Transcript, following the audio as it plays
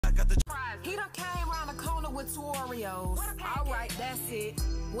got the He done came around the corner with 2 Oreos. All right, that's it.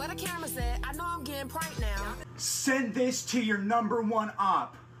 Where the camera's at? I know I'm getting pranked now. Send this to your #1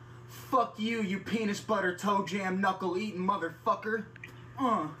 op. Fuck you, you penis butter toe jam knuckle eating motherfucker.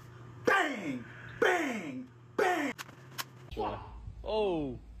 Bang! Bang! Bang!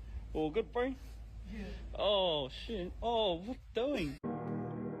 Oh, good brain? Yeah. Oh, shit. Oh, what doing?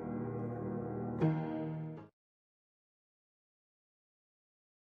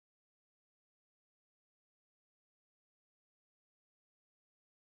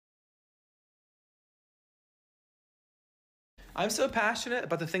 I'm so passionate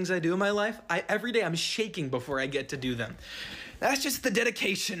about the things I do in my life, every day I'm shaking before I get to do them. That's just the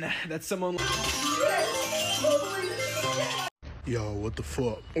dedication that someone... Yo, what the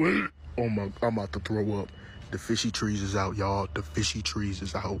fuck? Oh my, I'm about to throw up. The fishy trees is out, y'all. The fishy trees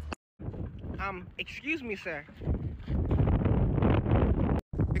is out. Excuse me, sir.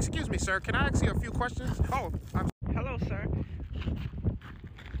 Excuse me, sir. Can I ask you a few questions? Oh, hello, sir.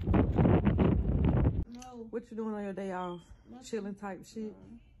 No. What you doing on your day off? Nothing. Chilling type shit?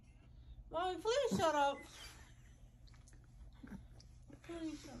 Mommy, please shut up.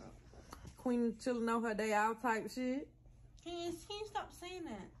 Please shut up. Queen chilling on her day off type shit? Can you stop saying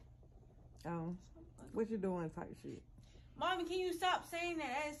that? Oh. What you doing type shit? Mommy, can you stop saying that?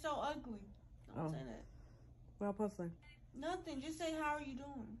 That is so ugly. Don't say that. What I'm supposed to say? Nothing. Just say, how are you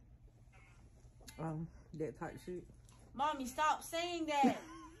doing? That type shit. Mommy, stop saying that.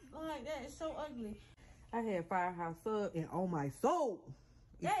 Like, that is so ugly. I had Firehouse Sub and on my soul.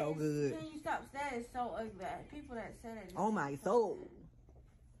 It's so good. Can you stop? That is so ugly. People that say that. On my soul.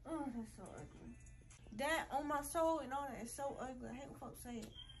 Oh, that's so ugly. That on my soul and all that is so ugly. I hate when folks say it.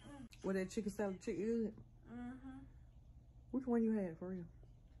 Well, that chicken salad chicken good? Mm-hmm. Which one you had for real?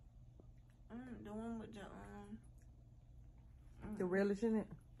 The one with the relish in it?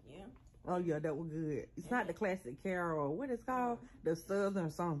 Yeah. Oh yeah, that was good. It's not the classic Carol. What it's called? The Southern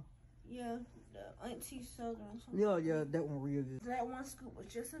something. Yeah, the Auntie Southern something. Yeah, that one real good. That one scoop was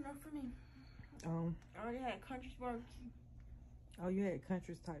just enough for me. I already had Country's barbecue. Oh, you had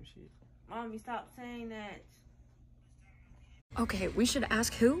Country's type shit. Mommy, stop saying that. Okay, we should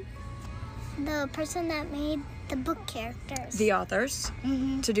ask who? The person that made the book characters. The authors?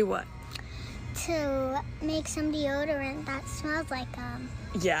 Mm-hmm. To do what? To make some deodorant that smells like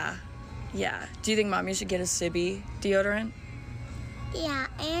Yeah. Do you think Mommy should get a Sibby deodorant? Yeah,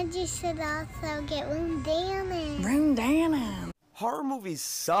 and you should also get Room Denim. Room Denim. Horror movies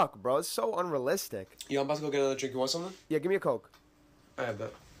suck, bro. It's so unrealistic. Yo, I'm about to go get another drink. You want something? Yeah, give me a Coke. I have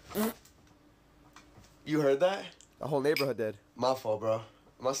that. You heard that? The whole neighborhood did. My fault, bro.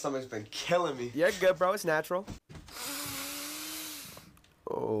 My stomach's been killing me. Yeah, good, bro. It's natural.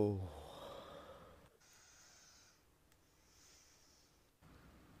 Oh.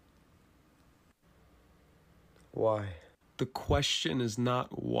 Why? The question is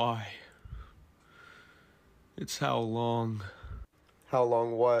not why. It's how long. How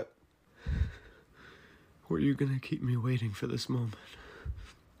long what? Were you gonna keep me waiting for this moment?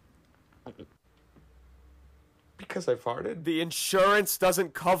 Because I farted? The insurance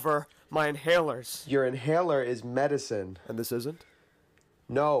doesn't cover my inhalers. Your inhaler is medicine. And this isn't?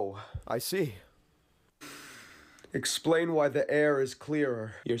 No. I see. Explain why the air is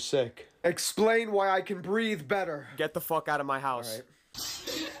clearer. You're sick. Explain why I can breathe better. Get the fuck out of my house.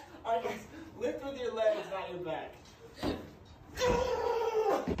 All right, guys. Lift with your legs, not your back.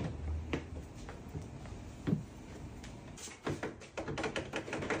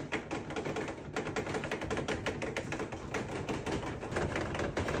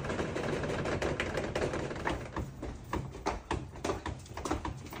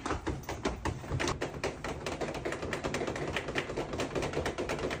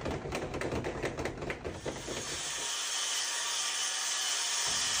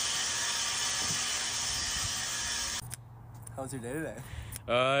 How was your day today?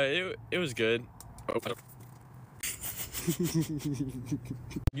 It was good.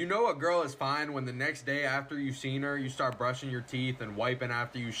 You know a girl is fine when the next day after you've seen her, you start brushing your teeth and wiping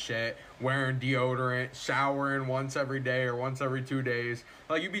after you shit, wearing deodorant, showering once every day or once every 2 days.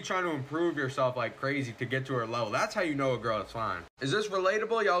 Like, you be trying to improve yourself like crazy to get to her level. That's how you know a girl is fine. Is this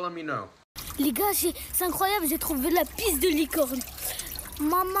relatable? Y'all let me know. Les gars, c'est incroyable, j'ai trouvé la piste de licorne.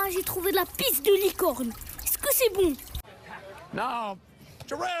 Maman, j'ai trouvé la piste de licorne. Est-ce que c'est bon? No!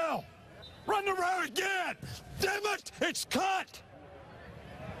 Jarrell! Run the road again! Damn it! It's cut!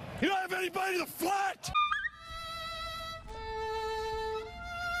 You don't have anybody to flat!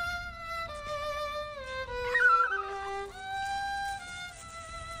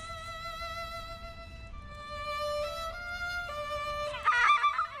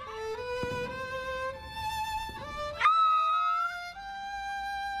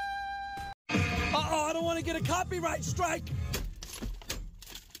 Uh-oh, I don't want to get a copyright strike.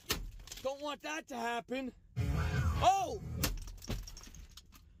 Don't want that to happen. Oh!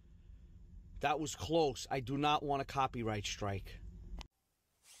 That was close. I do not want a copyright strike.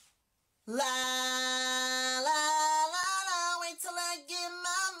 La la la la, wait till I get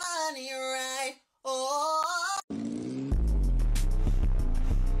my money right. Oh.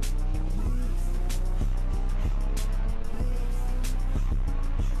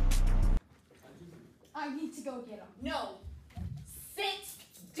 I need to go get him. No. Sit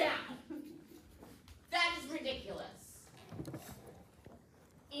down. That is ridiculous.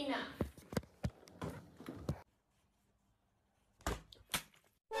 Enough.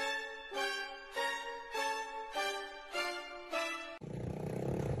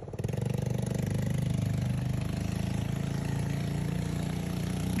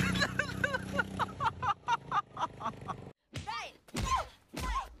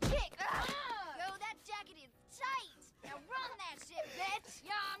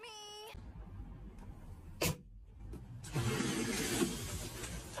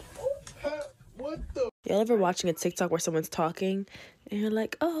 Y'all ever watching a TikTok where someone's talking and you're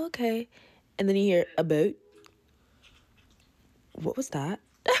like, oh, okay. And then you hear a boat. What was that?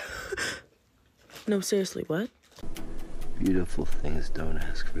 No, seriously, what? Beautiful things don't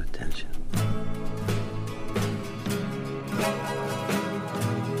ask for attention.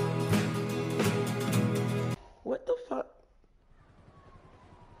 What the fuck?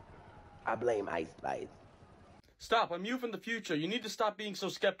 I blame Ice Spice. Stop, I'm you from the future. You need to stop being so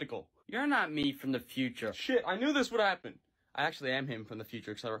skeptical. You're not me from the future. Shit, I knew this would happen. I actually am him from the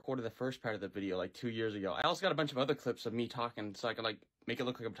future because I recorded the first part of the video like 2 years ago. I also got a bunch of other clips of me talking so I can like make it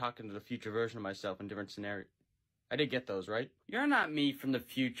look like I'm talking to the future version of myself in different scenarios. I did get those, right? You're not me from the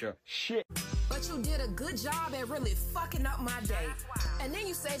future. Shit. But you did a good job at really fucking up my day. And then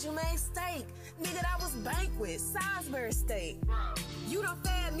you said you made steak. Nigga, that was banquet, Salisbury steak. You done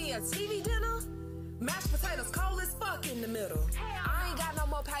fed me a TV dinner? Mashed potatoes cold as fuck in the middle. I ain't got no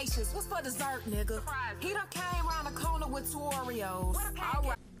more patience. What's for dessert, nigga? He done came around the corner with 2 Oreos. All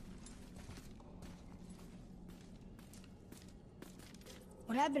right.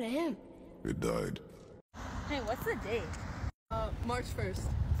 What happened to him? It died. Hey, what's the date? March 1st.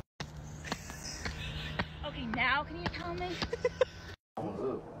 Okay, now can you tell me?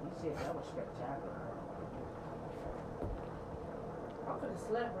 You said that was spectacular. I could have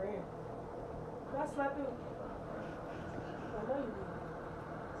slept her in. Did I slap you? I know you did.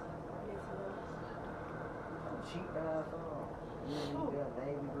 Yes, you know. Cheap asshole. You need that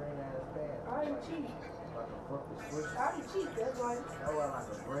baby green ass pants. I ain't cheap. Like a fucking switch. I ain't cheap, that's why. That was like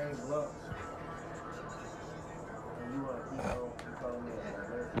a brain glove. And you want to keep on, you told me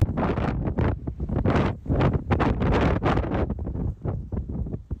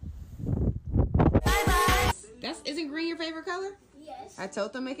Isn't green your favorite color? Yes. I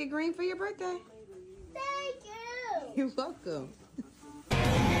told them make it green for your birthday. Thank you. You're welcome.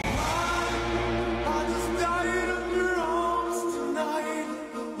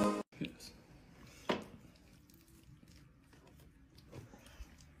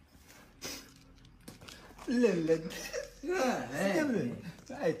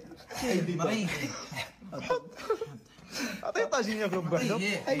 اعطيه طاجين ياكلوا بوحدهم.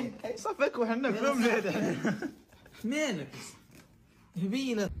 اي صفك وحنا كلهم لهذا. مالك؟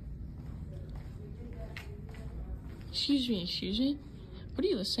 هبينا. Excuse me. What are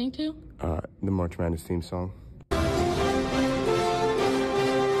you listening to? The March Madness theme song.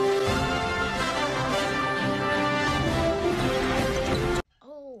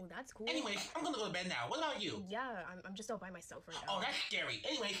 Oh, that's cool. Anyways, I'm gonna go to bed now. What about you? Yeah, I'm just out by myself right now. Oh, that's scary.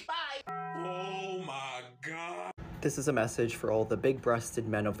 Anyways, bye. Oh my god. This is a message for all the big-breasted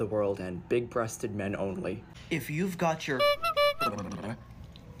men of the world and big-breasted men only. If you've got your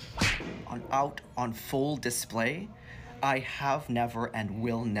out on full display, I have never and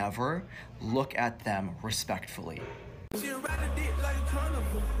will never look at them respectfully. She ride a dick like a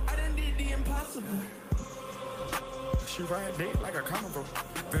carnival. I done did the impossible. She ride dick like a carnival.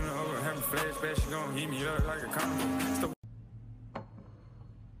 Been over having flashbacks, she gon' heat me up like a carnival.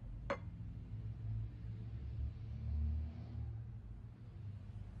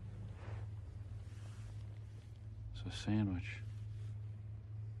 It's a sandwich.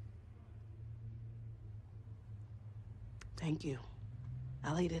 Thank you.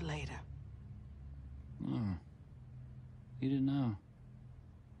 I'll eat it later. Oh. Eat it now.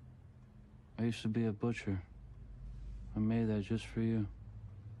 I used to be a butcher. I made that just for you.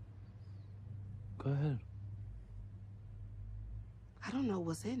 Go ahead. I don't know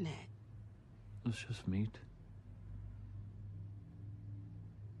what's in that. It's just meat.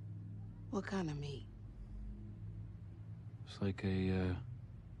 What kind of meat? It's like a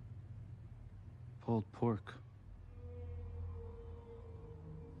pulled pork.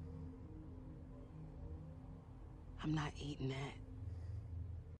 I'm not eating that.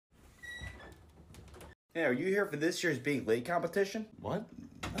 Hey, are you here for this year's being late competition? What?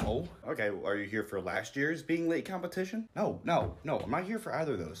 No. Okay, well, are you here for last year's being late competition? No, I'm not here for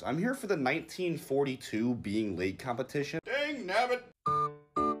either of those. I'm here for the 1942 being late competition. Dang nabbit!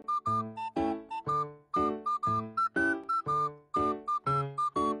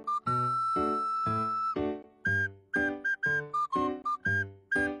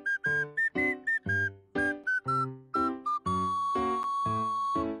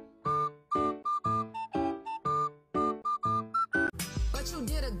 But you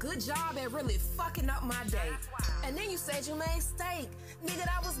did a good job at really fucking up my day. And then you said you made steak. Nigga,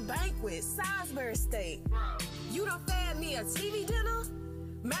 that was banquet, Salisbury steak. You done fed me a TV dinner?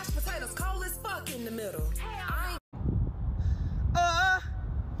 Mashed potatoes cold as fuck in the middle.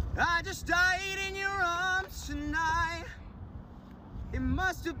 I just died in your arms tonight. It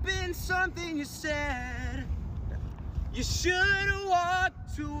must have been something you said. You should have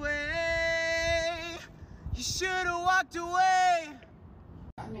walked away. You should have walked away.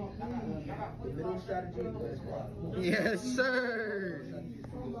 Yes, sir.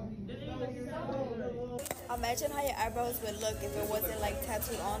 Imagine how your eyebrows would look if it wasn't like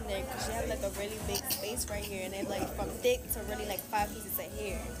tattooed on there, because you have like a really big space right here, and then like from thick to really like 5 pieces of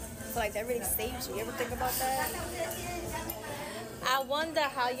hair. So like that really saves you. You ever think about that? I wonder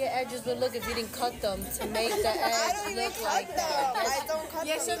how your edges would look if you didn't cut them to make the edge I don't even look cut like them. that. I don't cut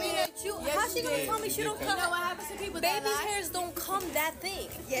Yes, them. I mean, how she gonna tell me she don't cut? You know what happens to people that Baby lie? hairs don't come that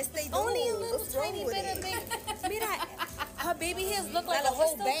thick. Yes, they do. Only a little What's wrong tiny with bit it? of baby. Mira, her baby hairs look like Lala, a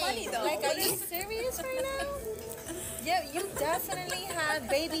whole what's so bang. funny, though? Like, are you serious right now? Yeah, you definitely have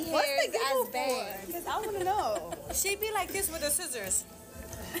baby What's hairs the giggle as bangs. Because I want to know. She be like this with her scissors.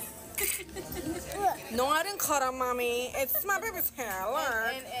 No, I didn't cut her, mommy. It's my baby's hair.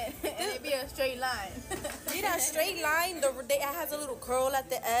 Look. And it be a straight line. You know, straight line. It has a little curl at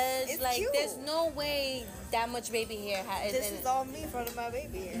the edge. It's like, cute. there's no way that much baby hair is This in is it. all me in front of my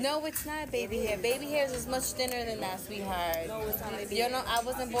baby hair. No, it's not baby hair. Baby hairs is much thinner than that, sweetheart. No, it's not baby You hair. know, I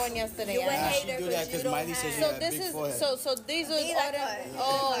wasn't born yesterday. You a I- hater do that because Miley says you So have this big is forehead. so these are These all are the cut.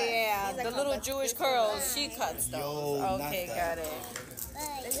 oh These are yeah, cut. These are the cut. little That's Jewish this curls. She cuts those. Yo, not Okay, that. got it.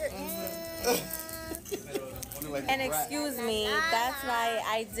 Like And a rat. excuse me, that's why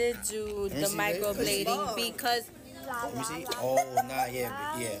I did do Let me the see, babe. microblading because Let me see. Oh, nah, yeah.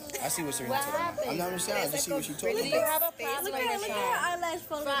 I see what you're What talking about. happened? I'm not Rashad. I just see what you're talking do you about. have a problem, Look at Rashad? her eyelash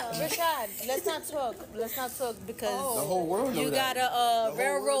falling off. Rashad, let's not talk. Let's not talk because The whole world know you that. got a whole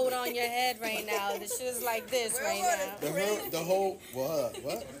railroad world- on your head right now. The shit is like this right now. The whole what?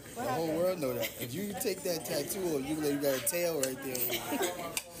 The whole world know that. If you take that tattoo, or you got a tail right there.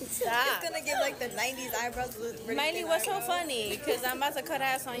 Stop. It's gonna give like the 90s eyebrows with really Miley, big what's so eyebrows. funny? Because I'm about to cut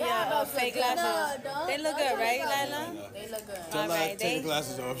ass on your Yeah, fake no, glasses. don't- They look don't good, right, try to Lila? They look good. Tell All her right, take they- the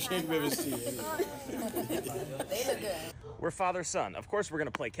glasses off. She ain't able to see it. They look good. We're father-son. Of course we're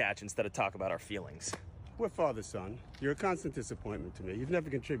gonna play catch instead of talk about our feelings. We're father-son. You're a constant disappointment to me. You've never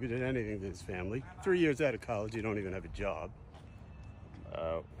contributed anything to this family. 3 years out of college, you don't even have a job.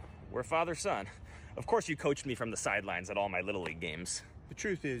 We're father-son. Of course you coached me from the sidelines at all my Little League games. The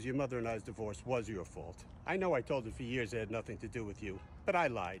truth is, your mother and I's divorce was your fault. I know I told her for years it had nothing to do with you, but I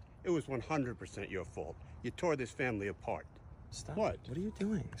lied. It was 100% your fault. You tore this family apart. Stop. What? What are you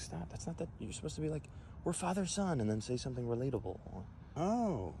doing? Stop. That's not that. You're supposed to be like, we're father-son, and then say something relatable.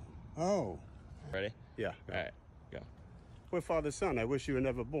 Oh. Ready? Yeah. All right, go. We're father-son. I wish you were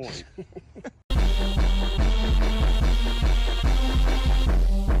never born.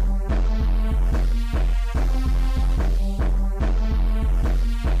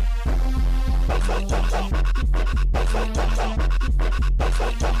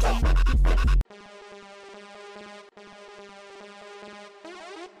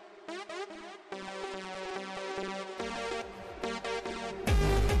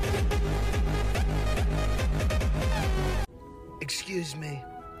 Excuse me.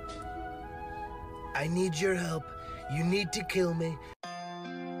 I need your help. You need to kill me.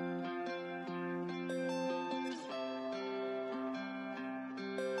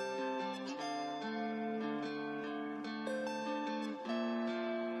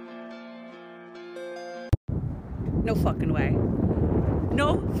 No fucking way.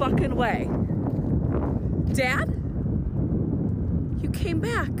 No fucking way. Dad? You came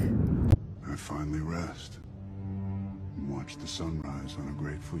back. I finally rest and watch the sunrise on a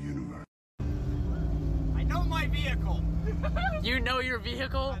grateful universe. I know my vehicle. You know your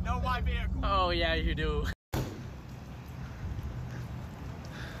vehicle? I know my vehicle. Oh, yeah, you do.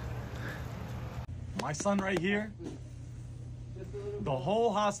 My son right here, the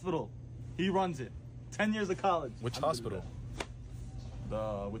whole hospital, he runs it. 10 years of college. Which hospital?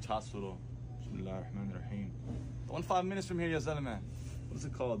 Which hospital? The one 5 minutes from here, Yazela, man. What is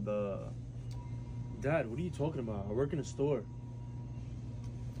it called? Dad, what are you talking about? I work in a store.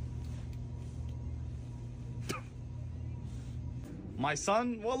 My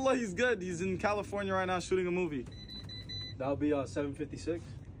son, wallah, he's good. He's in California right now shooting a movie. That'll be 756.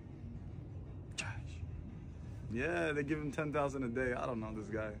 Yeah, they give him 10,000 a day. I don't know this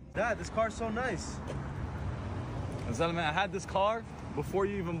guy. Dad, this car's so nice. Yazela, man, I had this car before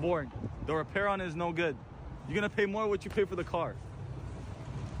you even born. The repair on it is no good. You're gonna pay more what you pay for the car.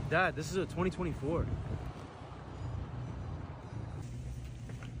 Dad, this is a 2024.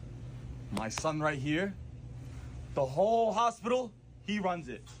 My son right here, the whole hospital, he runs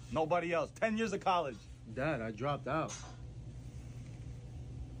it. Nobody else. 10 years of college. Dad, I dropped out.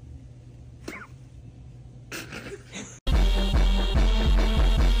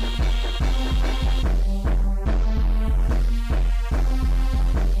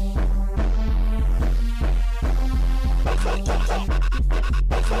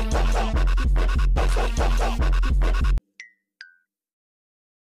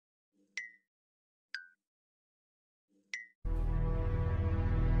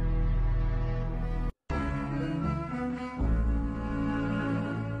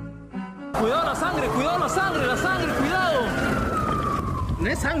 Cuidado la sangre, cuidado. No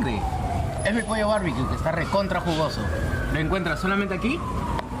es sangre, es mi pollo barbecue que está recontra jugoso. Lo encuentras solamente aquí,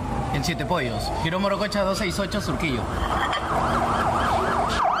 en 7 Pollos. Giro Morococha 268 Surquillo.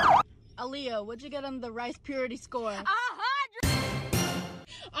 Aaliyah, what'd you get on the rice purity score? 100!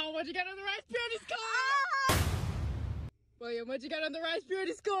 Oh, what'd you get on the rice purity score? William, what'd you get on the rice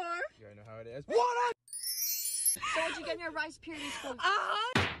purity score? You already know how it is. What? So what'd you get on your rice purity score?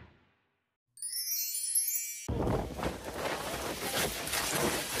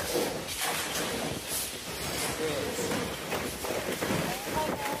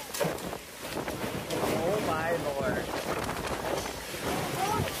 Oh my lord.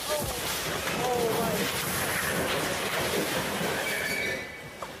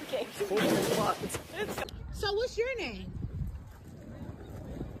 Okay. So what's your name?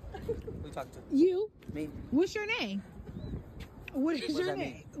 Who you talking to? You? Me. What's your name? What is your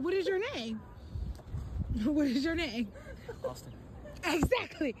name? What is your name? What is your name? Austin.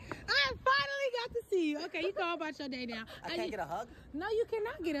 Exactly. I finally got to see you. Okay, you go about your day now. I can't get a hug? No, you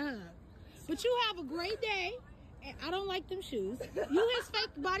cannot get a hug. But you have a great day. And I don't like them shoes. You his fake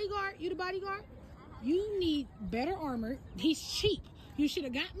bodyguard? You the bodyguard? You need better armor. He's cheap. You should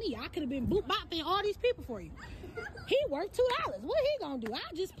have got me. I could have been boop-bopping all these people for you. He worth $2. What he gonna do? I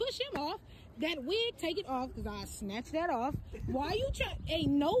just push him off. That wig, take it off, because I snatched that off. Why you try?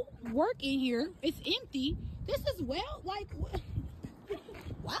 Ain't no work in here. It's empty. This is like,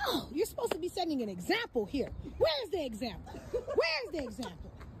 wow, you're supposed to be setting an example here. Where's the example? Where's the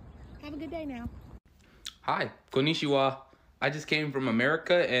example? Have a good day now. Hi, konnichiwa. I just came from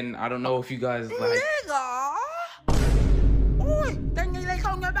America, and I don't know if you guys like... Nigga! Ui, tên gì lại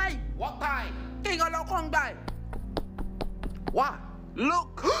không ở đây? What time? Cái gọi là không đây. What?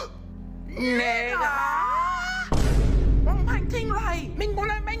 Look! Nigga! Không hành thiên này. Mình muốn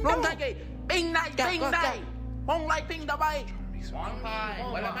lên bánh không thay gì. Pin này, pin đây. Không lại pin đâu bay. One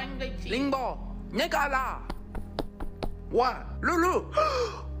time. Gọi là bánh đây. Linh bò. Nhớ cả là. What? Lulu!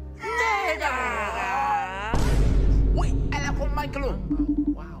 Nigga! Ui, ai là không bánh cái luôn.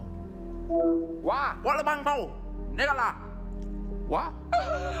 Wow. Wow. Gọi là bánh đâu. Nigga là. What?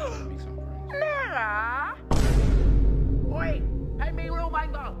 Nigga! Ui, hay mình lưu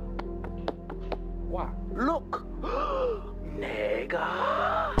bánh đâu. Wow. Look. Nigga.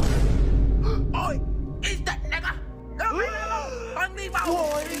 Ôi, is that nigga? Đâu đi đâu? Băng đi vào.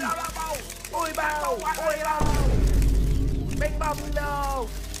 Ôi, đi vào bao. Ôi bao, ôi bao. Bánh bầm đâu.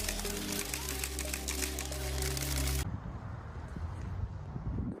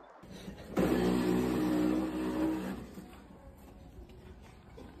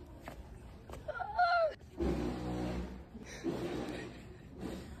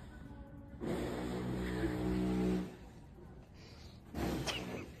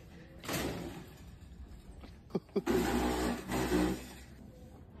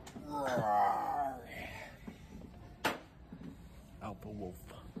 Alpha Wolf.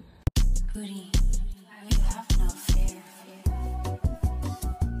 Booty, you have no fear.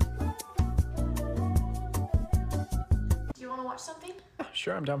 Do you want to watch something?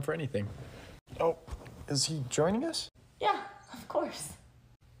 Sure, I'm down for anything. Oh, Is he joining us? Yeah, of course.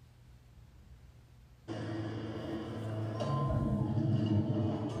 Do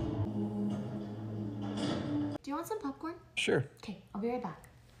you want some popcorn? Sure. Okay, I'll be right back.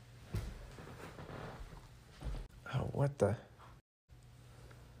 Oh, what the?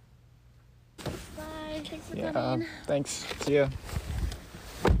 Bye. Thanks for Yeah, coming. thanks. See ya.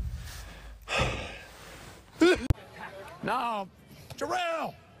 Now,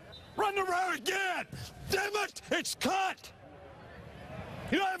 Terrell, run the road again! Damn it, it's cut!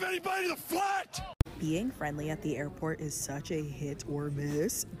 You don't have anybody to flat! Being friendly at the airport is such a hit or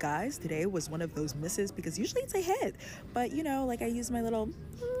miss. Guys, today was one of those misses because usually it's a hit. But you know, like I use my little,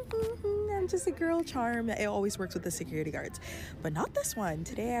 I'm just a girl charm. It always works with the security guards. But not this one.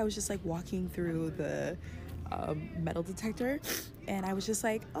 Today I was just like walking through the metal detector and I was just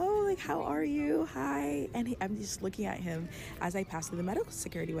like, oh, like, how are you? Hi. And I'm just looking at him as I pass through the medical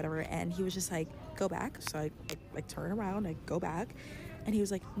security, whatever. And he was just like, go back. So I like turn around, I go back. And he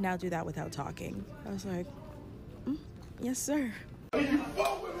was like, now do that without talking. I was like, yes, sir. If you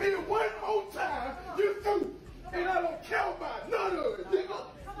fuck with me one more time, you through. And I don't care about none of it, nigga.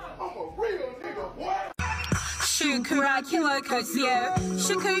 I'm a real nigga, boy. 選佢啊 killer 佢知啊，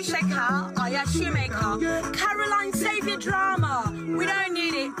選佢食下，我要去美國。Caroline save your drama, we don't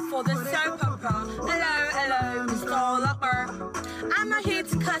need it for the soap opera. Hello, hello, Mr. Lover. I'm not here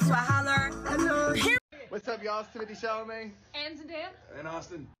to cuss or holler. Here. What's up, y'all? It's Timothy Chalamet. And Zendaya. And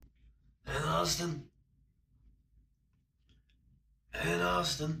Austin. And Austin. And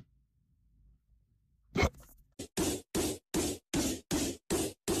Austin.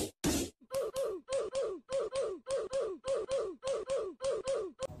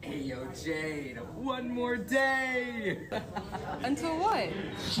 Hey, yo, Jade, one more day! Until what?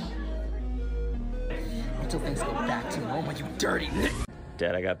 Until things go back to normal, you dirty nigga!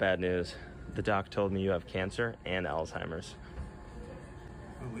 Dad, I got bad news. The doc told me you have cancer and Alzheimer's.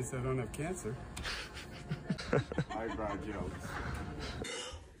 Well, at least I don't have cancer. Eyebrow jokes.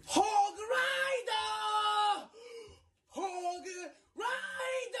 Hog Rider! Hog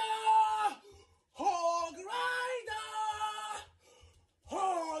Rider! Hog Rider!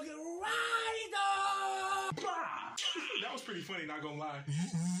 Hog Rider! That was pretty funny, not gonna lie.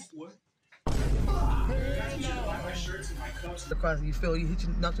 What? Across, you feel you hit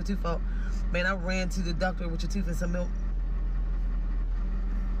your, knocked your tooth out. Man, I ran to the doctor with your tooth and some milk.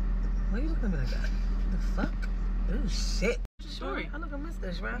 Why are you looking at me like that? The fuck? Oh shit. Story. I look, I missed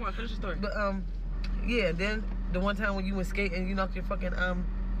this, right? Come on, finish the story. But yeah, then the one time when you went skate and you knocked your fucking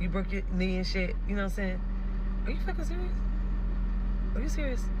you broke your knee and shit. You know what I'm saying? Are you fucking serious? Are you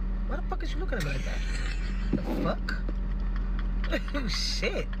serious? Why the fuck is you looking at me like that? The fuck? Oh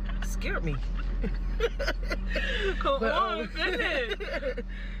shit. Scared me. Come on, finish.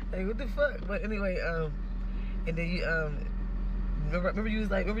 Like, what the fuck? But anyway, and then you remember you was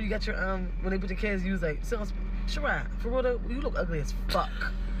like, remember you got your when they put your kids, you was like, sounds Shirai, for real though, you look ugly as fuck.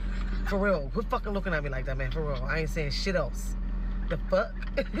 For real. Quit fucking looking at me like that, man, for real. I ain't saying shit else. The fuck?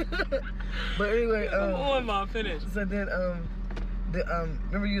 But anyway, come on, Mom, finish. So then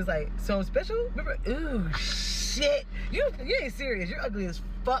remember you was like, so I'm special? Remember, ooh shit. You ain't serious. You're ugly as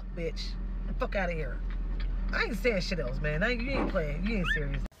fuck, bitch. Get the fuck out of here. I ain't saying shit else, man. You ain't playing. You ain't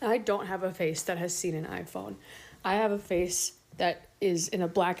serious. I don't have a face that has seen an iPhone. I have a face that is in a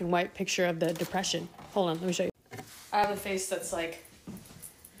black and white picture of the Depression. Hold on, let me show you. I have a face that's like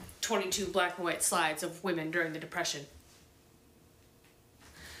 22 black and white slides of women during the Depression.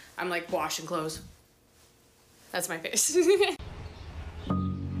 I'm like washing clothes. That's my face.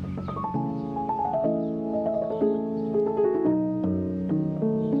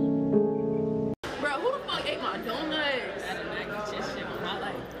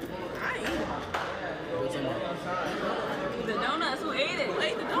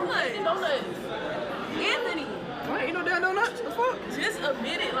 Anthony! Why ain't no damn donuts? The fuck? Just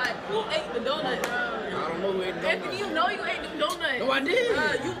admit it, like, who ate the donut? I don't know who ate the donut. Anthony, you know you ate the donut. No, I did.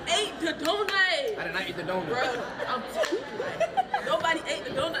 You ate the donut. I did not eat the donut. Bro, I'm telling you, like, nobody ate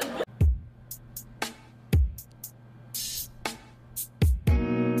the donut.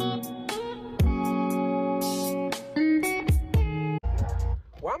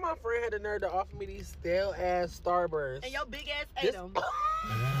 Why my friend had the nerve to offer me these stale ass Starbursts? And your big ass ate them.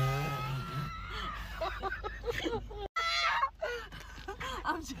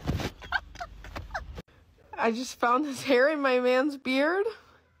 I just found this hair in my man's beard.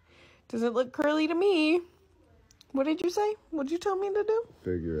 Doesn't look curly to me. What did you say? What did you tell me to do?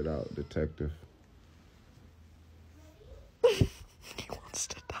 Figure it out, detective. He wants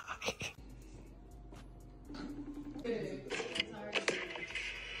to die.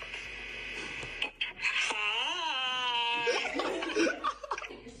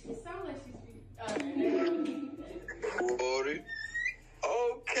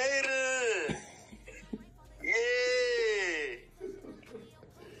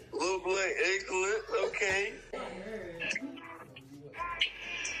 excellent. Okay.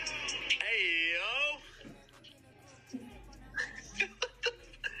 Hey, yo.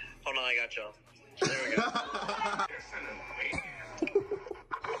 Hold on, I got y'all. There we go.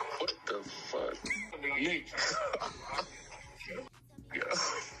 What the fuck?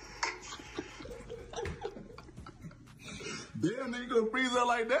 Damn, nigga, gonna freeze out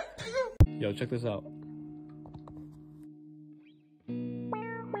like that? Yo, check this out.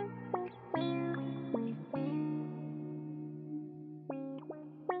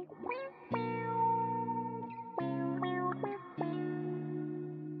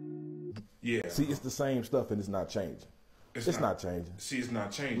 Yeah. See, it's the same stuff and it's not changing. It's not changing. See, it's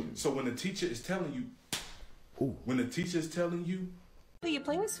not changing. So when the teacher is telling you, when the teacher is telling you, Who are you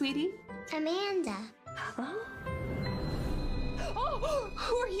playing with, sweetie? Amanda. Oh,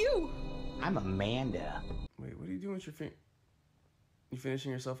 who are you? I'm Amanda. Wait, what are you doing with your finger? You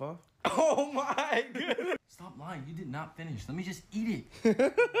finishing yourself off? Oh my goodness. Stop lying. You did not finish. Let me just eat it.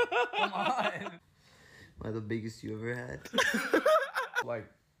 Come on. Am I the biggest you ever had? Like,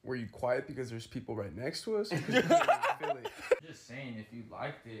 were you quiet because there's people right next to us? Feel it? Just saying, if you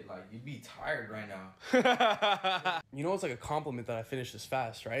liked it, like, you'd be tired right now. You know, it's like a compliment that I finished this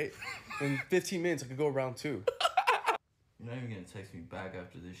fast, right? In 15 minutes, I could go round 2. You're not even gonna text me back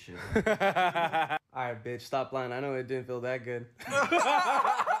after this shit. Alright, bitch, stop lying. I know it didn't feel that good.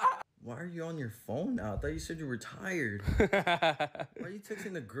 Why are you on your phone now? I thought you said you were tired. Why are you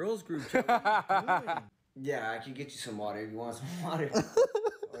texting the girls group chat? What are you doing? Yeah, I can get you some water if you want some water.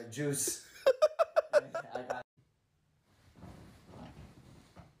 Or juice.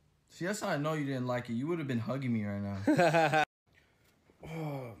 See, that's how I know you didn't like it. You would have been hugging me right now.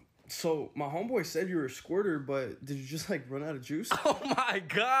 So, my homeboy said you were a squirter, but did you just, like, run out of juice? Oh my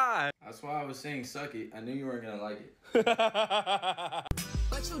god. That's why I was saying suck it. I knew you weren't gonna like it.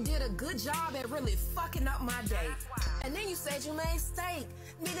 But you did a good job at really fucking up my day. And then you said you made steak.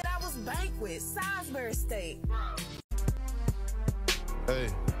 Nigga, that was banquet, Salisbury steak. Hey,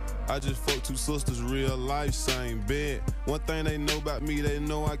 I just fucked 2 sisters, real life, same bed. One thing they know about me, they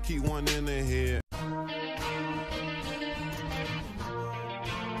know I keep one in their head.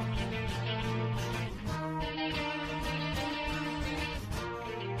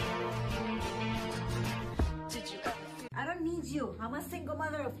 I don't need you. I'm a single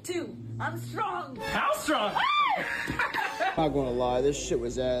mother of 2. I'm strong. How strong? I'm not gonna lie, this shit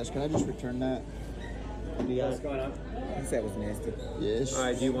was ass. Can I just return that? What's going on? I said it was nasty. Yes. All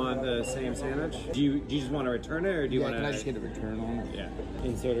right, do you want the same sandwich? Do you just want to return it, or do you want to? Can I just get a return on it? Yeah.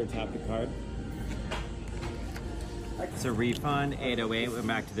 Insert or tap the card. It's a refund, 808, we're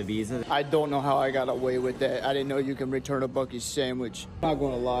back to the Visa. I don't know how I got away with that. I didn't know you can return a Buc-ee's sandwich. I'm not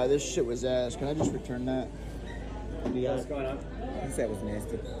gonna lie, this shit was ass. Can I just return that? What's going on? I said it was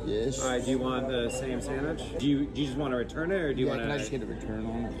nasty. Yes. All right, do you want the same sandwich? Do you just want to return it, or do you want to? Can I just get a return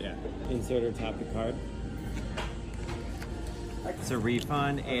on it? Yeah. Insert or tap the card. It's a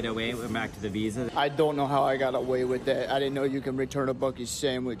refund, 808, we're back to the Visa. I don't know how I got away with that. I didn't know you can return a Buc-ee's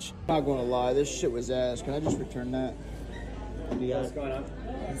sandwich. I'm not gonna lie, this shit was ass. Can I just return that? What's going on?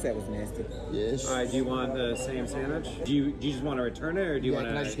 I said it was nasty. Yes. All right, do you want the same sandwich? Do you just want to return it, or do you want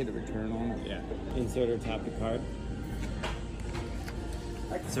to? Can I just get a return on it? Yeah. Insert or tap the card.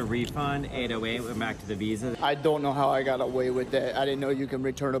 It's a refund, 808, we're back to the Visa. I don't know how I got away with that. I didn't know you can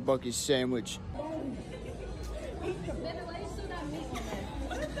return a Buc-ee's sandwich.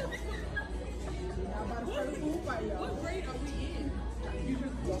 What grade are we in?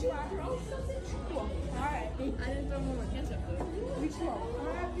 Alright. I didn't throw more ketchup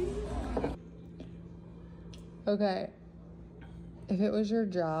though. Okay. If it was your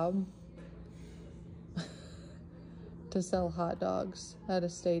job to sell hot dogs at a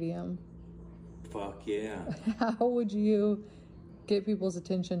stadium, Fuck yeah. how would you get people's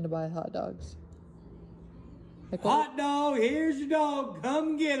attention to buy hot dogs? Like Hot dog, here's your dog,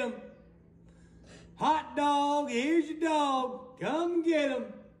 come get him. Hot dog, here's your dog, come get him.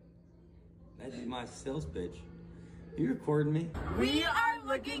 That'd be my sales pitch. You recording me? We are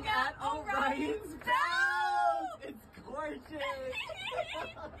looking at Orion's belt. It's gorgeous.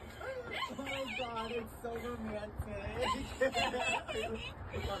 Oh my god, it's so romantic.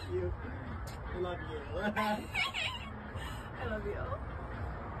 I love you. I love you. I love you.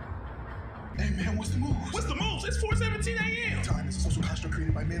 Hey man, what's the moves? What's the moves? It's 4:17 a.m. Time is a social construct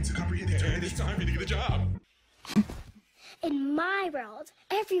created by men to comprehend each other. And it's time for you to get a job. In my world,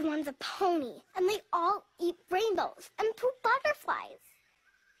 everyone's a pony, and they all eat rainbows and poop butterflies.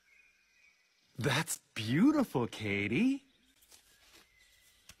 That's beautiful, Katie.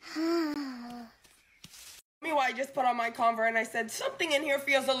 Me why I just put on my Converse and I said something in here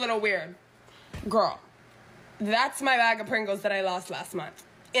feels a little weird. Girl, that's my bag of Pringles that I lost last month.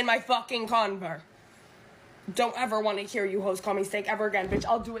 In my fucking Converse. Don't ever want to hear you hoes call me steak ever again, bitch.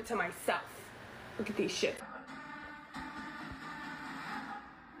 I'll do it to myself. Look at these shit.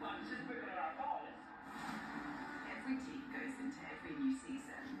 Every team goes into every new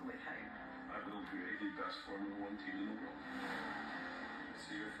season with hope. I will create the best Formula 1 team in the world.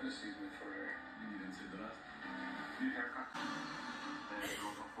 So your first season for you didn't say that. New haircut. There's a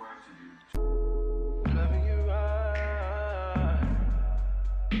lot of work to do. Loving you right.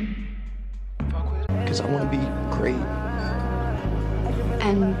 Because I want to be great.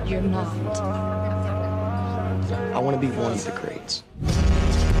 And you're not. I want to be one of the greats.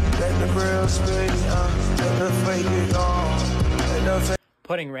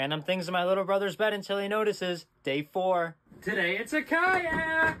 Putting random things in my little brother's bed until he notices. Day 4. Today it's a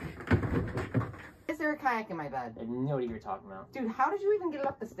kayak! Is there a kayak in my bed? I know what you're talking about. Dude, how did you even get it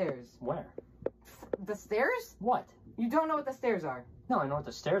up the stairs? Where? The stairs? What? You don't know what the stairs are. No, I know what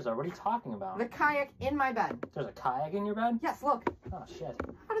the stairs are. What are you talking about? The kayak in my bed. There's a kayak in your bed? Yes, look. Oh, shit.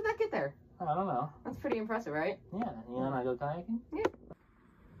 How did that get there? I don't know. That's pretty impressive, right? Yeah, you and I go kayaking? Yeah.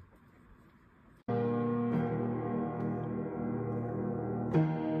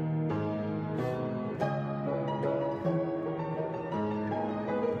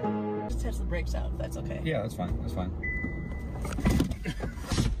 Just touch the brakes out, if that's okay. Yeah, that's fine. That's fine.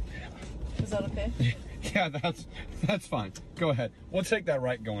 Is that okay? Yeah, that's fine. Go ahead. We'll take that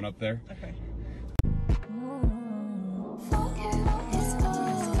right going up there. Okay.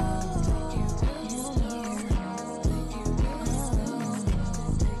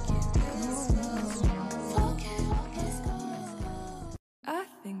 I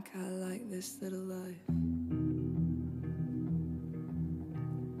think I like this little life.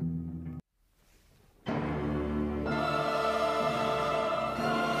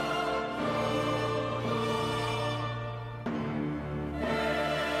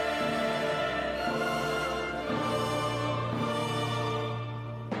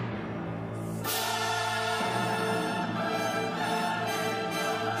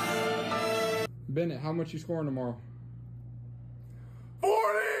 Bennett, how much you scoring tomorrow?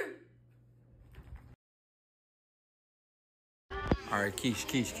 40! Alright,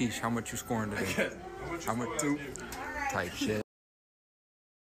 Keish, how much you scoring today? How much? 2. Type shit.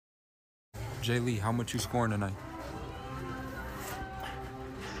 Jay Lee, how much you scoring tonight?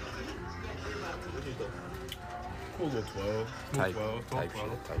 Cool little 12. Type 12,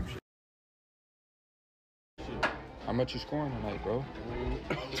 shit. How much you scoring tonight, bro?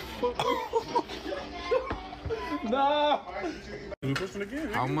 No!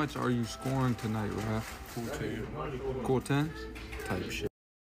 How much are you scoring tonight, Raph? Cool 10. Cool 10? Type shit.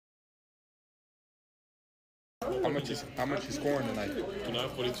 How much you scoring tonight? Tonight,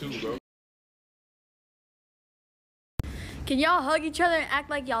 42, bro. Can y'all hug each other and act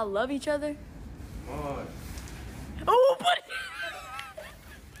like y'all love each other? Oh, buddy!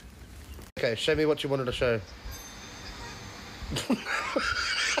 Okay, show me what you wanted to show.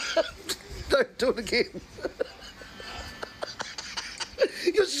 Don't do it again.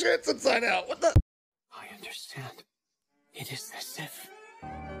 Your shirt's inside out. What the? I understand. It is as if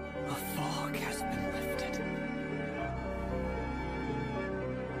a fog has been lifted.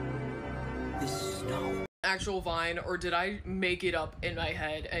 This snow. Actual Vine, or did I make it up in my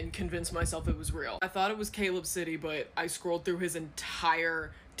head and convince myself it was real? I thought it was Caleb City, but I scrolled through his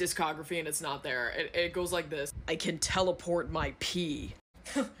entire discography and it's not there. It goes like this. I can teleport my pee.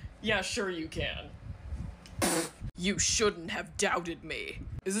 Yeah, sure you can. You shouldn't have doubted me.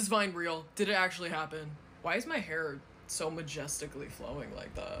 Is this Vine real? Did it actually happen? Why is my hair so majestically flowing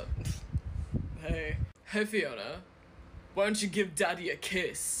like that? Hey Fiona, why don't you give daddy a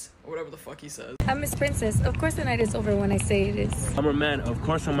kiss? Or whatever the fuck he says. I'm Miss Princess. Of course the night is over when I say it is. I'm her man. Of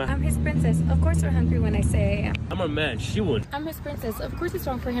course I'm I'm his princess. Of course we're hungry when I say I am. I'm her man. She would. I'm his princess. Of course it's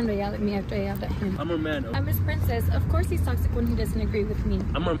wrong for him to yell at me after I yelled at him. I'm her man. I'm his princess. Of course he's toxic when he doesn't agree with me.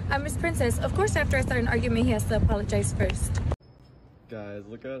 I'm his princess. Of course after I start an argument he has to apologize first. Guys,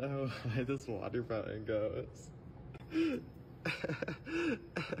 look at how high this water fountain goes.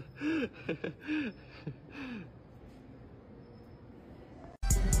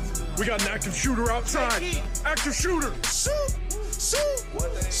 We got an active shooter outside. Active shooter. Shoot! Shoot!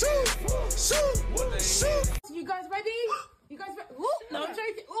 Shoot! Shoot! Shoot! You guys ready? You guys ready? Ooh, no, I'm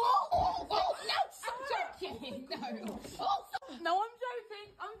joking. Oh, no, I'm joking. No, I'm joking.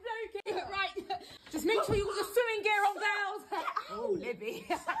 I'm joking. Right. Just make sure you got your swimming gear on, girls. Oh, Libby.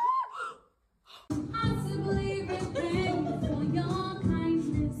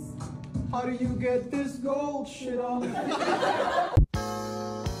 How do you get this gold shit on? Bad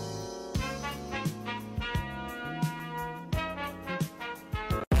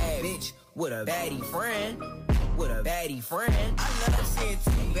bitch with a baddie friend. With a baddie friend. I love seeing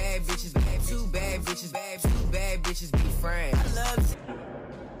two bad bitches be friends. I love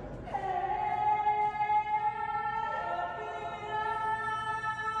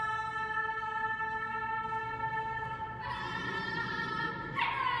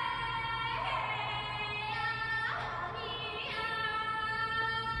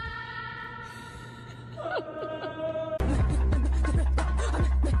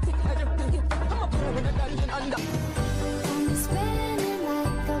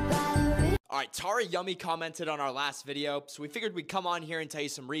Alright, Tara Yummy commented on our last video, so we figured we'd come on here and tell you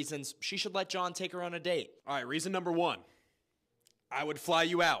some reasons she should let John take her on a date. Alright, reason number 1. I would fly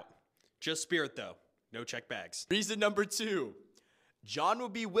you out. Just Spirit though. No check bags. Reason number 2. John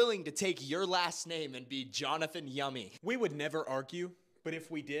would be willing to take your last name and be Jonathan Yummy. We would never argue, but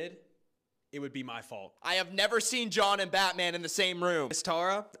if we did, it would be my fault. I have never seen John and Batman in the same room. Miss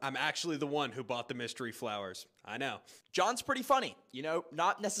Tara, I'm actually the one who bought the mystery flowers. I know. John's pretty funny. You know,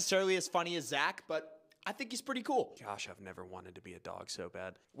 not necessarily as funny as Zach, but I think he's pretty cool. Gosh, I've never wanted to be a dog so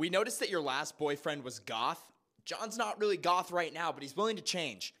bad. We noticed that your last boyfriend was goth. John's not really goth right now, but he's willing to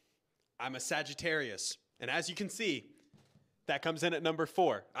change. I'm a Sagittarius, and as you can see, that comes in at number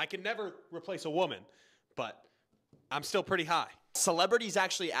 4. I can never replace a woman, but I'm still pretty high. Celebrities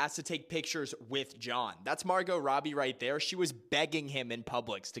actually asked to take pictures with John. That's Margot Robbie right there. She was begging him in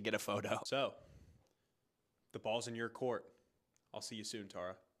Publix to get a photo. So, the ball's in your court. I'll see you soon,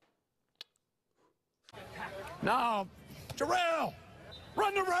 Tara. No, Terrell!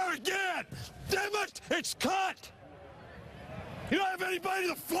 Run the road again! Damn it! It's cut! You don't have anybody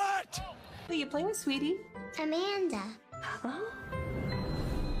to flat! Who are you playing with, sweetie? Amanda.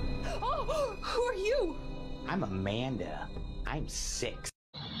 Oh, who are you? I'm Amanda. I'm 6.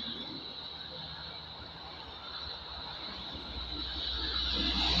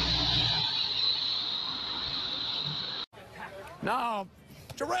 No,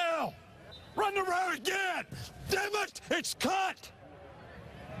 Terrell! Run the road again! Damn it! It's cut!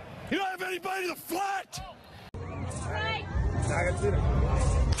 You don't have anybody to flat! Right.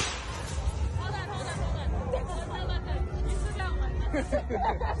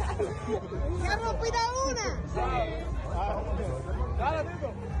 ¡Ya rompida una!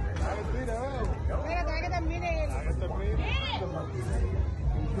 Espérate, que termine él.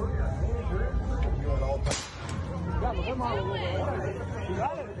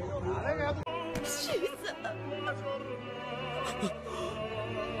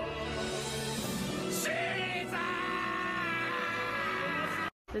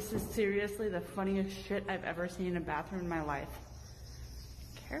 This is seriously the funniest shit I've ever seen in a bathroom in my life.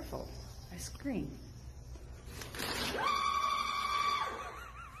 Careful, I scream.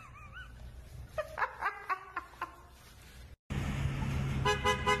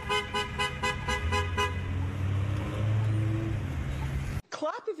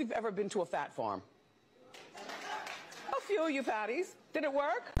 Clap if you've ever been to a fat farm. A few of you fatties. Did it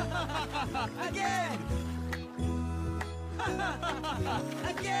work? Again!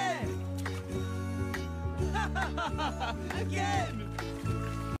 Again! Again!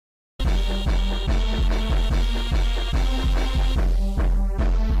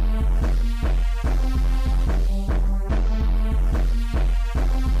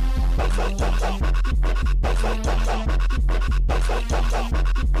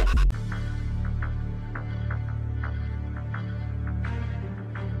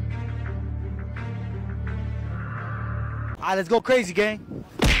 Alright, let's go crazy, gang.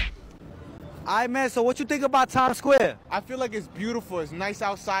 Alright, man, so what you think about Times Square? I feel like it's beautiful. It's nice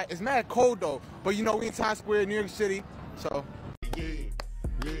outside. It's mad cold, though. But, you know, we in Times Square, New York City, so...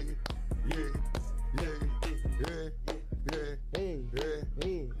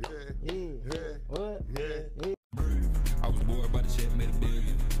 I was bored by the shit, made a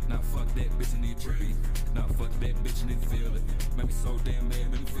billion. Now fuck that bitch, I need a tree. Now fuck that bitch, I need to feel it. Made me so damn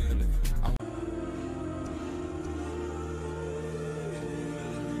mad, made me feel it.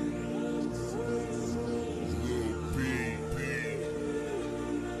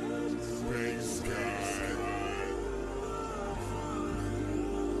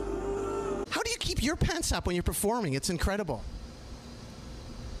 How do you keep your pants up when you're performing? It's incredible.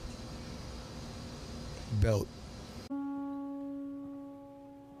 Belt.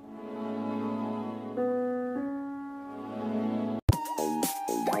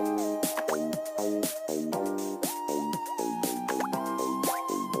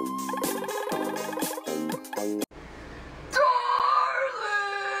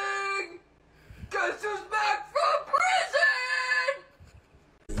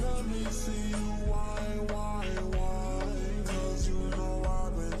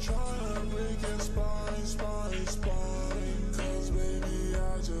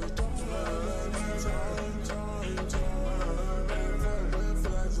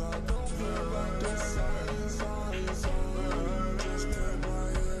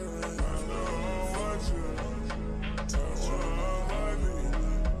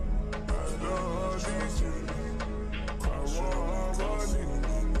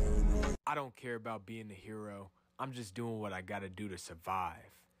 I don't care about being the hero. I'm just doing what I gotta do to survive.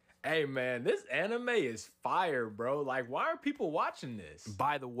 Hey man, this anime is fire, bro. Like, why are people watching this?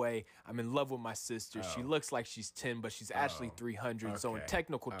 By the way, I'm in love with my sister. She looks like she's 10, but she's actually 300. So in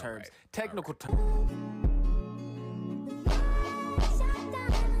technical terms,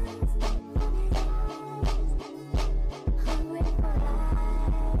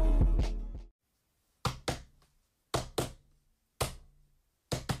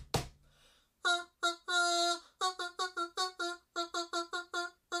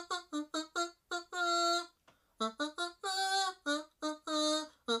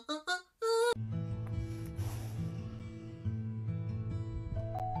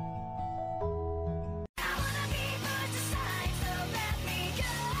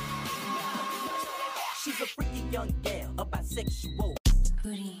 She's a freaky young gal, a bisexual.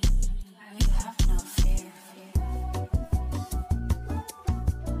 Booty, you have no fear.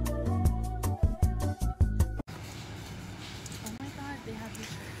 Oh my god, they have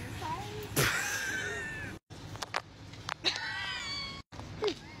these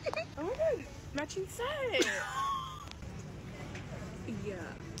Oh my god, matching set.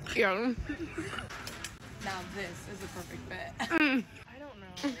 Yeah. Now this is a perfect bet. I don't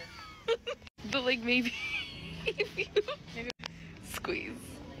know. But like maybe if you squeeze.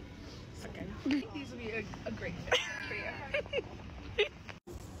 Okay. These would be a great fit for you.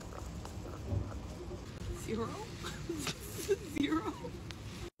 0? 0?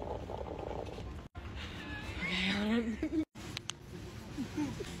 Okay.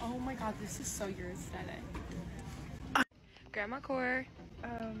 Oh my god, this is so your aesthetic. Grandma core.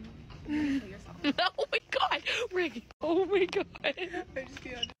 Yourself. Oh my god, Rick. Oh my god. I'm just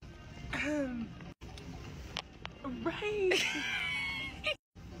kidding. Right.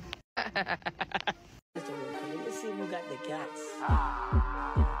 Let's see who got the guts.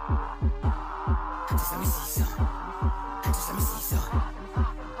 Just let me see some. Just let me see some.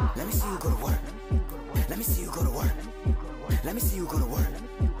 Let me see you go to work. Let me see you go to work. Let me see you go to work.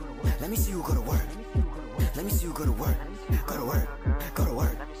 Let me see you go to work. Let me see you go to work. Go to work. Go to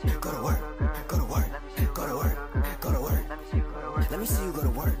work. Go to work. Go to work. Go to work. Go to work. Let me see you go to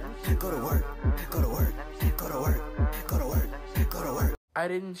work. Go to work. Go to work. Go to work. Go to work. Go to work. I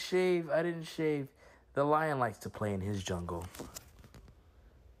didn't shave. The lion likes to play in his jungle.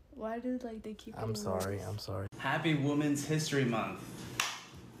 Why do they keep I'm sorry. Happy Women's History Month.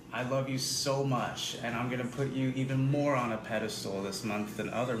 I love you so much, and I'm gonna put you even more on a pedestal this month than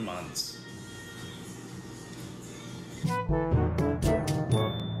other months.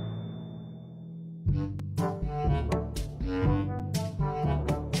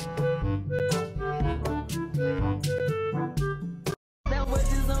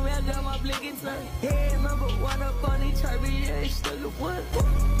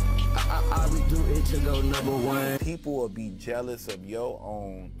 People will be jealous of your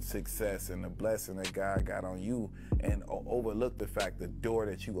own success and the blessing that God got on you and overlook the fact, the door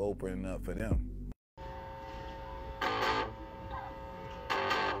that you opening up for them.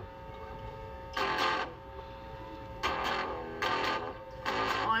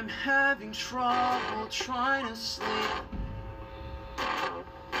 I'm having trouble trying to sleep.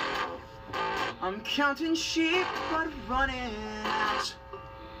 I'm counting sheep but running out.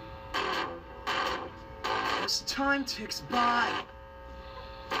 As time ticks by,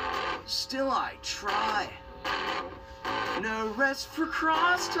 still I try. No rest for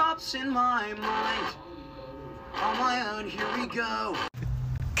cross stops in my mind. On my own, here we go.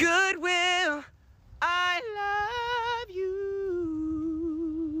 Goodwill, I love you.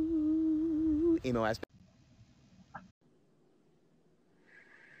 Emo aspect.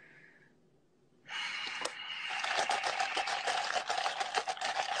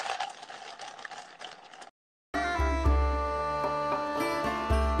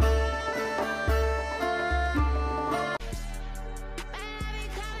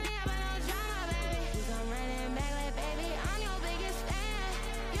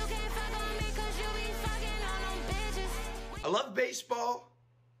 I love baseball.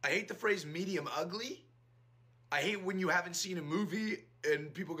 I hate the phrase medium ugly. I hate when you haven't seen a movie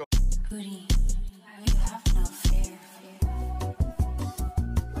and people go, Booty, you have no fear.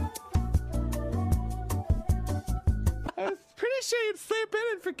 I was pretty sure you'd sleep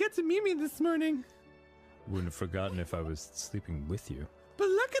in and forget to meet me this morning. Wouldn't have forgotten if I was sleeping with you. But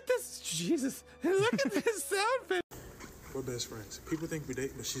look at this, Jesus, and look at this outfit. We're best friends. People think we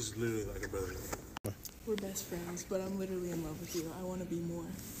date, but she's literally like a brother to me. We're best friends, but I'm literally in love with you. I want to be more.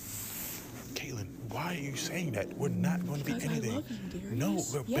 Caitlin, why are you saying that? We're not going to be Because anything. I love you, Darius. No,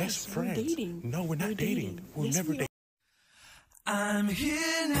 we're best friends. We're dating. No, we're not dating. We'll Yes, never we date. I'm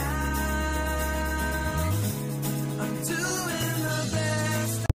here now.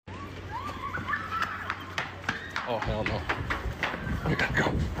 Oh, hell no. We gotta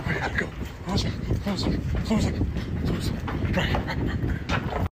go. We gotta go. Lose him. Lose him. Lose him. Lose him. Right.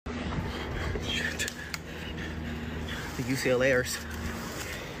 Shit. The UCLAers.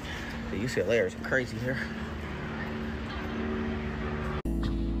 The UCLAers are crazy here.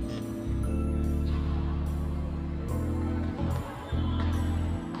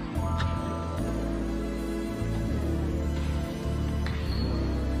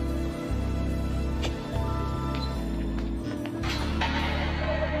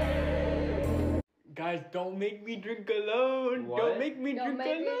 Guys, don't make me drink alone. What? Don't make me drink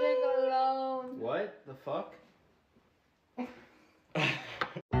alone. What the fuck?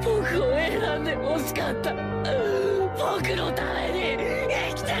 僕を選んで欲しかった。僕のために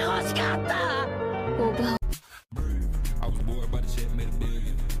生きて欲しかった。おば。I was bored by the shit, made a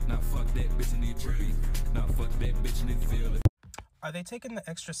billion. Now fuck that bitch and need trillion. Now fuck that bitch and need feel it. Are they taking the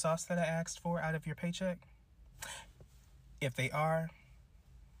extra sauce that I asked for out of your paycheck? If they aren't,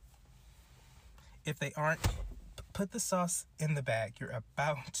 put the sauce in the bag. You're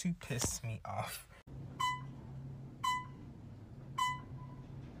about to piss me off.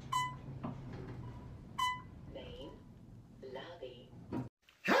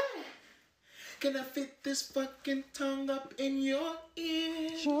 Can I fit this fucking tongue up in your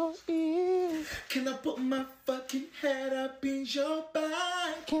ear? Can I put my fucking head up in your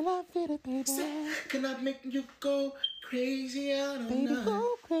back? Can I fit it, baby? Can I make you go crazy? I don't know.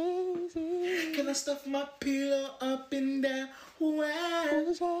 Go crazy. Can I stuff my pillow up in that way?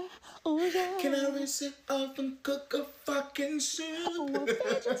 Can I rinse it off and cook a fucking soup?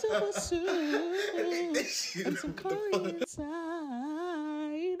 A soup. And some curry inside.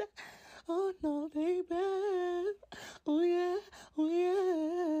 Oh no, baby. Oh yeah, oh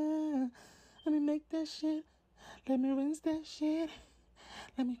yeah. Let me make that shit. Let me rinse that shit.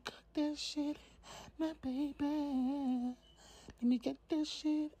 Let me cook that shit, my baby. Let me get that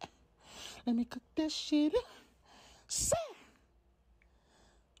shit. Let me cook that shit. Say.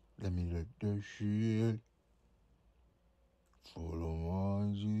 Let me let that shit follow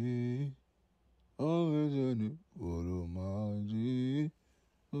my G. Always in it, follow my G.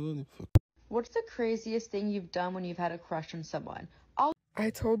 What's the craziest thing you've done when you've had a crush on someone? I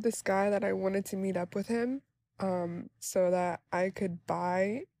told this guy that I wanted to meet up with him, so that I could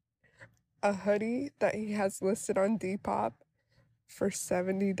buy a hoodie that he has listed on Depop for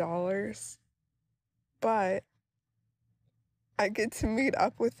 $70. But I get to meet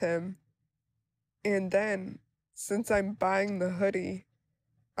up with him, and then, since I'm buying the hoodie,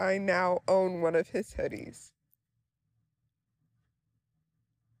 I now own one of his hoodies.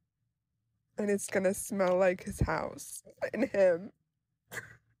 And it's gonna smell like his house and him.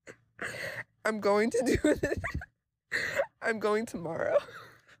 I'm going to do it. I'm going tomorrow.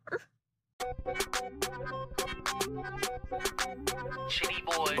 Shitty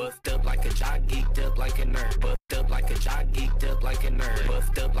boy. Buffed up like a jock, geeked up like a nerd. Buffed up like a jock, geeked up like a nerd.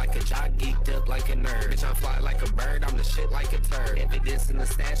 Buffed up like a jock, geeked up like a nerd. Bitch, I fly like a bird, I'm the shit like a turd. Evidence in the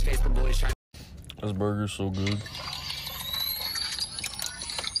stash case, my boys trying. This burger's so good.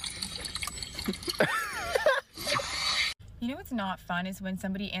 You know what's not fun is when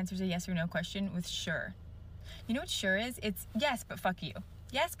somebody answers a yes or no question with sure. You know what sure is? It's yes, but fuck you.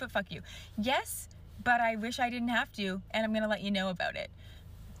 Yes, but fuck you. Yes, but I wish I didn't have to, and I'm gonna let you know about it.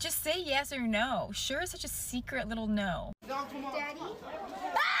 Just say yes or no. Sure is such a secret little no. Daddy?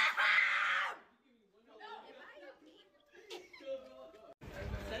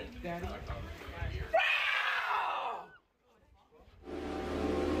 Daddy?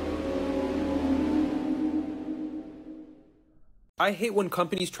 I hate when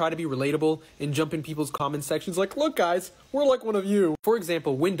companies try to be relatable and jump in people's comment sections like, look guys, we're like one of you. For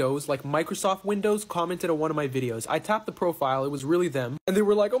example, Windows, like Microsoft Windows, commented on one of my videos. I tapped the profile, it was really them, and they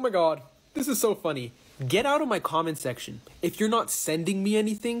were like, oh my god, this is so funny. Get out of my comment section. If you're not sending me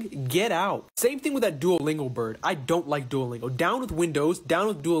anything, get out. Same thing with that Duolingo bird. I don't like Duolingo. Down with Windows, down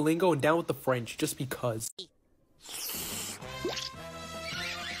with Duolingo, and down with the French, just because.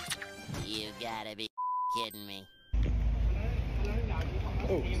 You gotta be kidding me.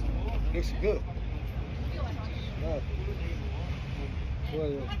 Oh, looks good.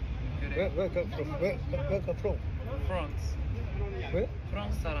 Where come from? Where come from? France. Where?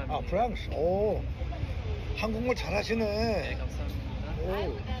 프랑스 사람이에요. 아, 프랑스. 오, 한국말 잘하시네. 네, 감사합니다.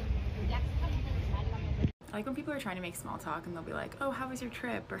 오. I like when people are trying to make small talk and they'll be like, oh, how was your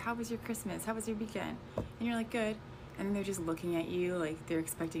trip? Or how was your Christmas? How was your weekend? And you're like, good. And then they're just looking at you like they're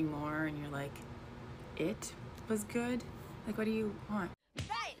expecting more and you're like, it was good? Like, what do you want?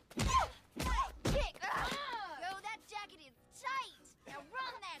 Right! Kick! Yo, that jacket is tight! Now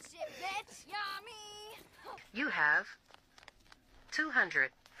run that shit, bitch! Yummy! You have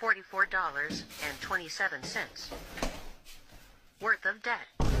 $244.27 worth of debt.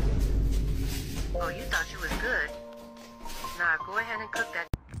 Oh, you thought you was good. Nah, go ahead and cook that.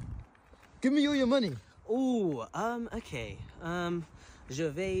 Give me all your money. Oh, okay. Je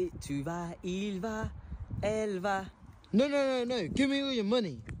vais, tu vas, il va, elle va. No. Give me all your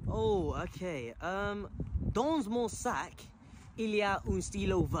money. Oh, okay. Dans mon sac, il y a un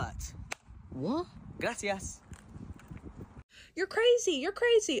stylo vert. What? Gracias. You're crazy. You're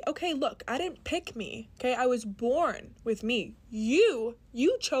crazy. Okay, look, I didn't pick me. Okay, I was born with me. You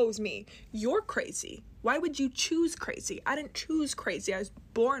chose me. You're crazy. Why would you choose crazy? I didn't choose crazy. I was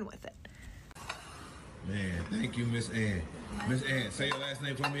born with it. Man, thank you, Miss Ann. Miss Ann, say your last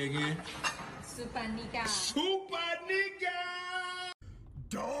name for me again. Supanika. Supanika!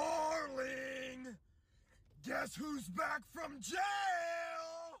 Darling, guess who's back from jail?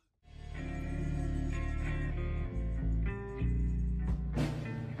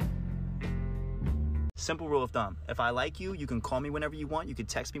 Simple rule of thumb. If I like you, you can call me whenever you want. You can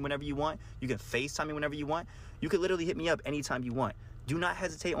text me whenever you want. You can FaceTime me whenever you want. You can literally hit me up anytime you want. Do not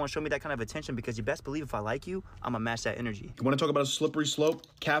hesitate on showing me that kind of attention because you best believe if I like you, I'm gonna match that energy. You want to talk about a slippery slope?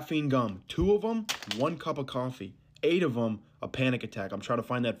 Caffeine gum. 2 of them, 1 cup of coffee. 8 of them, a panic attack. I'm trying to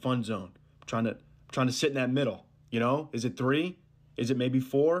find that fun zone. I'm trying to sit in that middle. You know? Is it 3? Is it maybe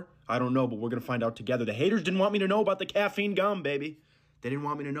 4? I don't know, but we're gonna find out together. The haters didn't want me to know about the caffeine gum, baby. They didn't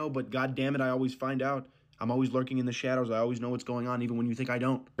want me to know, but god damn it, I always find out. I'm always lurking in the shadows. I always know what's going on, even when you think I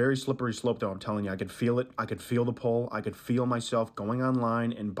don't. Very slippery slope, though, I'm telling you. I could feel it. I could feel the pull. I could feel myself going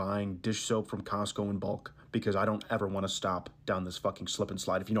online and buying dish soap from Costco in bulk because I don't ever want to stop down this fucking slip and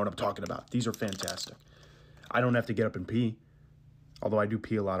slide, if you know what I'm talking about. These are fantastic. I don't have to get up and pee, although I do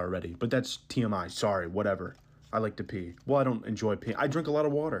pee a lot already. But that's TMI. Sorry, whatever. I like to pee. Well, I don't enjoy peeing. I drink a lot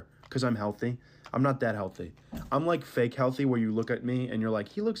of water because I'm healthy. I'm not that healthy. I'm like fake healthy where you look at me and you're like,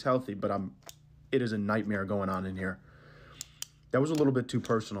 he looks healthy, but it is a nightmare going on in here. That was a little bit too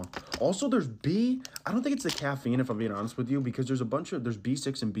personal. Also, there's B. I don't think it's the caffeine, if I'm being honest with you, because there's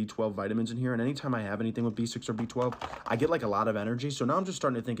B6 and B12 vitamins in here, and anytime I have anything with B6 or B12, I get like a lot of energy. So now I'm just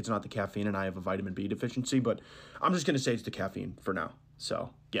starting to think it's not the caffeine and I have a vitamin B deficiency, but I'm just going to say it's the caffeine for now.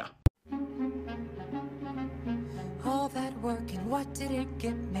 So, yeah. All that work and what did it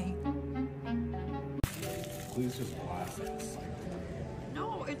get me? Please just blast it.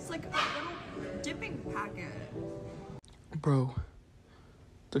 No, it's like a little dipping packet. Bro,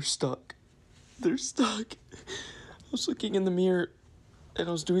 they're stuck. They're stuck. I was looking in the mirror and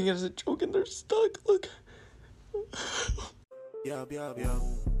I was doing it as a joke and they're stuck. Look. Yup.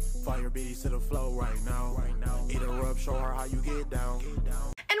 Fire beats to the flow right now. Eat her up, show her how you get down.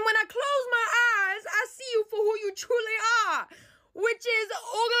 And when I close my eyes, I see you for who you truly are, which is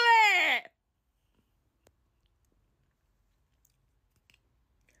ugly.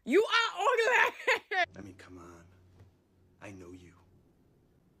 You are ugly. I mean, come on. I know you.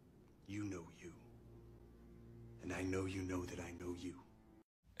 You know you. And I know you know that I know you.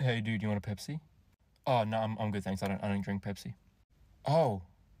 Hey, dude, you want a Pepsi? Oh, no, I'm good, thanks. I don't drink Pepsi. Oh.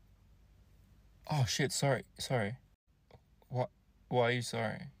 Oh, shit, sorry. What? Why are you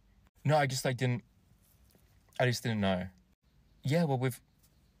sorry? No, I just didn't know. Yeah, well, we've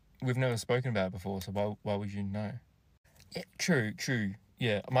never spoken about it before, so why would you know? Yeah, true.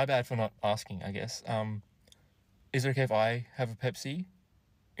 Yeah, my bad for not asking, I guess. Is it okay if I have a Pepsi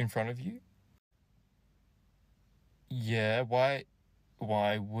in front of you? Yeah, why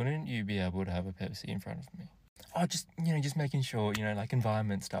wouldn't you be able to have a Pepsi in front of me? Oh, just making sure, like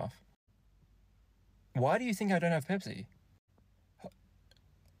environment stuff. Why do you think I don't have Pepsi?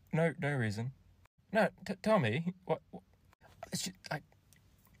 No reason. No, tell me. What? It's just,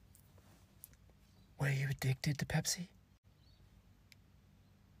 were you addicted to Pepsi?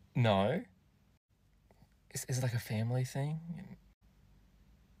 No. Is it like a family thing?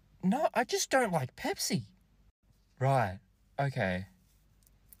 No, I just don't like Pepsi. Right. Okay.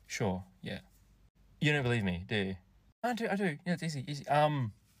 Sure. Yeah. You don't believe me, do you? I do. Yeah, it's easy. Do you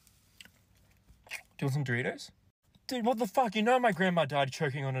want some Doritos? Dude, what the fuck? You know my grandma died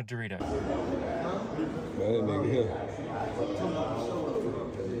choking on a Dorito. That nigga here.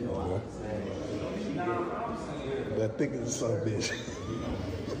 That thick as a son of a bitch.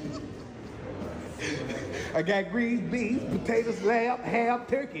 I got greased beef, potatoes, lamb, ham,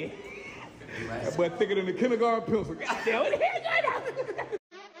 turkey. That boy thicker than a kindergarten pencil. Goddamn, what the hell going on?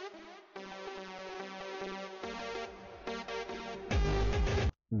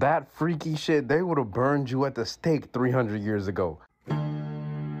 That freaky shit, they would have burned you at the stake 300 years ago.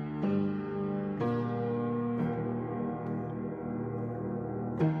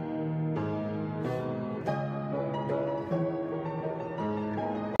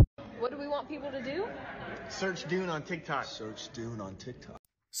 Search Dune on TikTok. Search Dune on TikTok.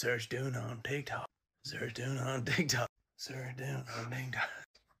 Search Dune on TikTok. Search Dune on TikTok. Search Dune on TikTok.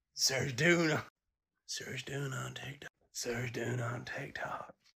 Search Dune on. Search Dune on TikTok. Search Dune on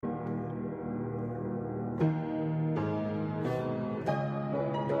TikTok.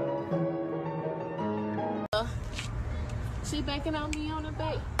 She banking on me on a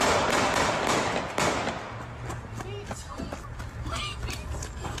bait.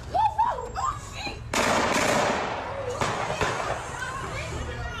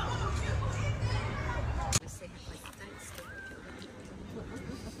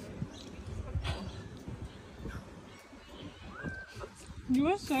 You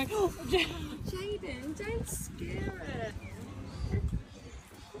are so Jaden, don't scare it.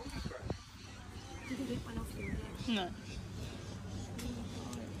 You can get one off your head. No.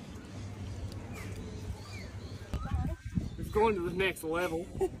 We've gone to the next level.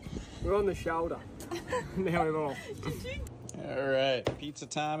 We're on the shoulder. Now we're off. All right, pizza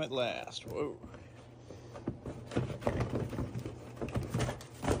time at last. Whoa.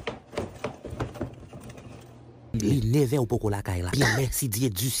 Les 9 ou poko la caille là. Bien merci Dieu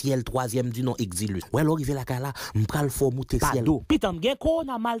du ciel, troisième du nom exilus. Ouais, l'arrivé la caille là, m'pral fort monter ciel. Pitam gen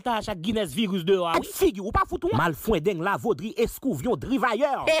corona malta chaque Guinness virus de oui. Figure ou pas foutou. Mal foin deng la vaudri escouvion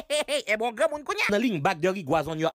drivailleur. Et bon grand moun konya. Dans ligne bac de rigoison yo